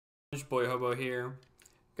Boy Hobo here.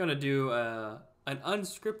 Gonna do an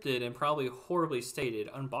unscripted and probably horribly stated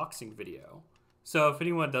unboxing video. So if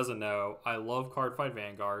anyone doesn't know, I love Cardfight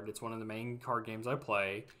Vanguard. It's one of the main card games I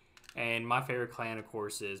play. And my favorite clan, of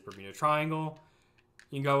course, is Bermuda Triangle.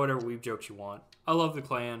 You can go whatever weave jokes you want. I love the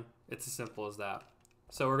clan. It's as simple as that.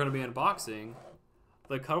 So we're gonna be unboxing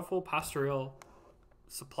the colorful Pastorale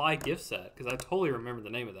supply gift set, because I totally remember the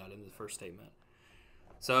name of that in the first statement.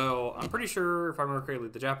 So I'm pretty sure, if I remember correctly,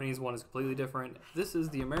 the Japanese one is completely different. This is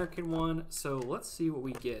the American one, so let's see what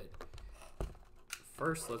we get.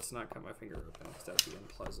 First, let's not cut my finger open, because that would be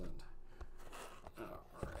unpleasant.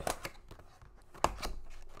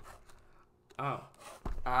 Alright.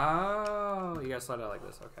 Oh, you gotta slide it out like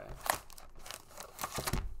this, okay.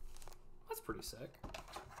 That's pretty sick.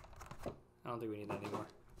 I don't think we need that anymore.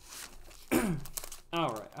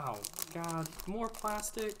 Alright, oh god, more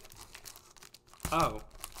plastic. Oh,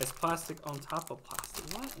 it's plastic on top of plastic.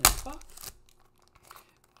 What in the fuck?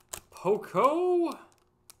 Poco?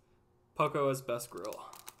 Poco is best grill.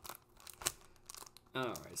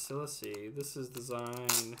 Alright, so let's see. This is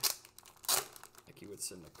designed like you would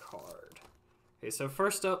send a card. Okay, so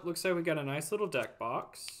first up, looks like we got a nice little deck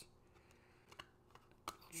box.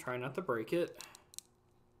 I'll try not to break it.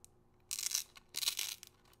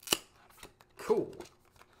 Cool.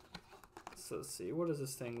 So let's see, what does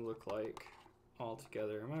this thing look like all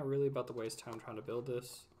together? Am I really about to waste time trying to build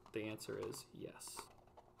this? The answer is yes.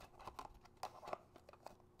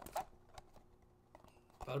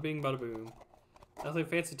 Bada bing, bada boom. Nothing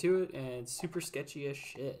fancy to it, and super sketchy as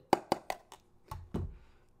shit.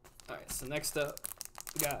 Alright, so next up,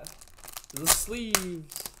 we got the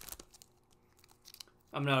sleeves.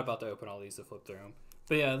 I'm not about to open all these to flip through them.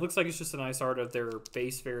 But yeah, it looks like it's just a nice art of their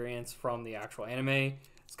base variants from the actual anime.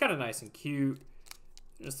 It's kind of nice and cute.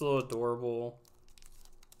 Just a little adorable.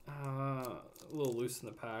 A little loose in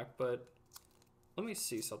the pack, but let me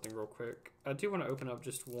see something real quick. I do want to open up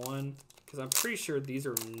just one, because I'm pretty sure these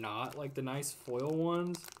are not like the nice foil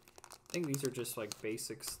ones. I think these are just like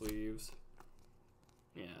basic sleeves.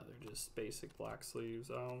 Yeah, they're just basic black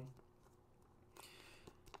sleeves.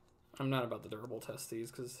 I'm not about to durable test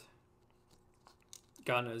these, because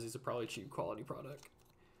God knows these are probably cheap quality product.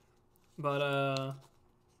 But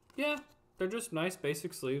yeah, they're just nice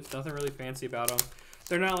basic sleeves. Nothing really fancy about them.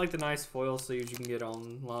 They're not like the nice foil sleeves you can get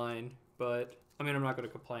online, but I mean, I'm not going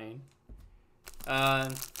to complain.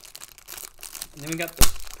 And then we got the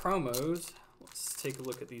promos. Let's take a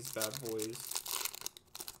look at these bad boys.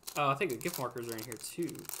 Oh, I think the gift markers are in here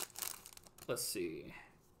too. Let's see.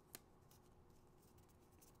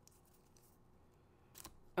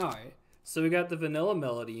 Alright, so we got the Vanilla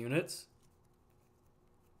Melody units.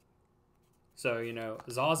 So, you know,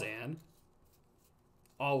 Zazan.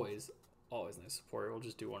 Always nice support. We'll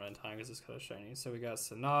just do one at a time because it's kind of shiny. So we got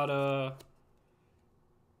Sonata,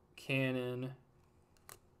 Cannon,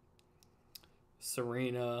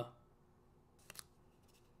 Serena,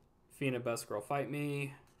 Fina Best Girl Fight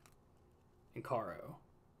Me, and Caro.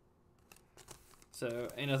 So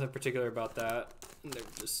ain't nothing particular about that.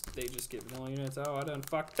 They just get vanilla units. Oh, I done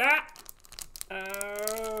fucked that.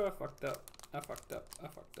 Oh, I fucked up. I fucked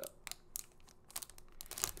up.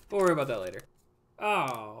 We'll worry about that later.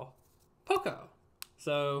 Oh, Poco.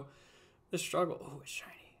 So the struggle. Oh, it's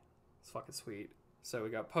shiny. It's fucking sweet. So we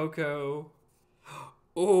got Poco.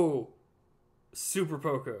 Oh, super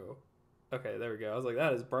Poco. Okay, there we go. I was like,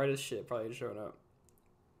 that is bright as shit. Probably ain't showing up.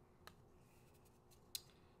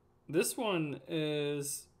 This one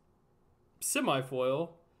is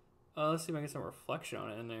semi-foil. Let's see if I can get some reflection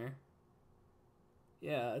on it in there.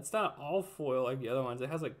 Yeah, it's not all foil like the other ones. It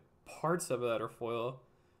has like parts of it that are foil.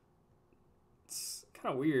 It's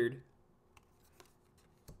kind of weird.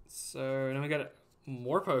 So then we got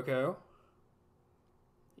more Poco.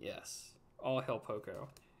 Yes, all hell Poco.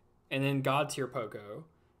 And then God tier Poco.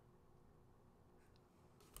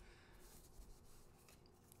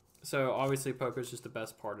 So obviously Poco is just the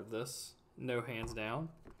best part of this. No hands down.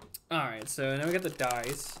 Alright, so now we got the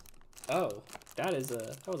dice. Oh, that was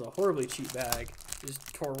a horribly cheap bag. It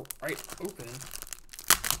just tore right open.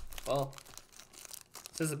 Well,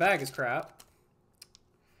 since the bag is crap.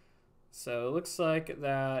 So it looks like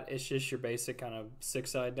that it's just your basic kind of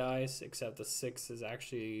 6-side dice, except the 6 is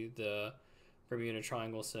actually the Bermuda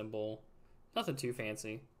Triangle symbol. Nothing too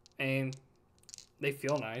fancy. And they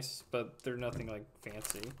feel nice, but they're nothing like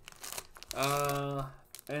fancy.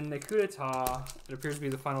 And the coup d'etat, it appears to be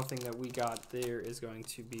the final thing that we got there, is going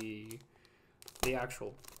to be the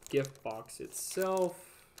actual gift box itself.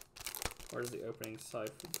 Where's the opening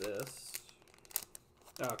side for this?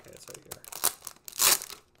 Okay, it's right here.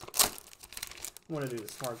 I want to do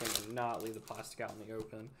the smart thing and not leave the plastic out in the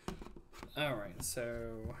open. Alright,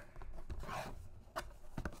 so...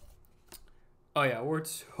 Oh yeah, we're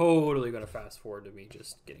totally going to fast forward to me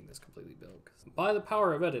just getting this completely built. By the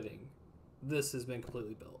power of editing, this has been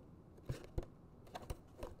completely built.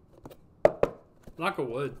 Block of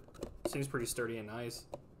wood. Seems pretty sturdy and nice.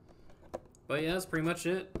 But yeah, that's pretty much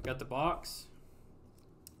it. Got the box.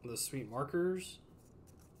 The sweet markers.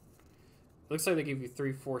 Looks like they give you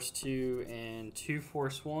 3 Force 2 and 2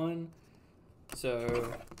 Force 1.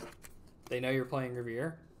 So they know you're playing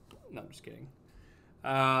Riviera. No, I'm just kidding.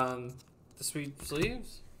 The sweet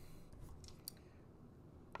sleeves.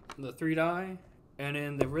 The 3-die. And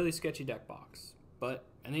then the really sketchy deck box. But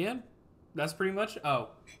in the end, that's pretty much... Oh,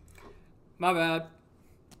 my bad.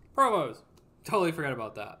 Promos. Totally forgot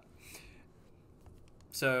about that.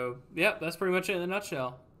 So, yeah, that's pretty much it in a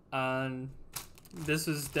nutshell. This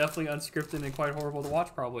is definitely unscripted and quite horrible to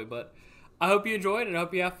watch probably, but I hope you enjoyed and I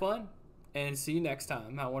hope you have fun. And see you next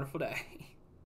time. Have a wonderful day.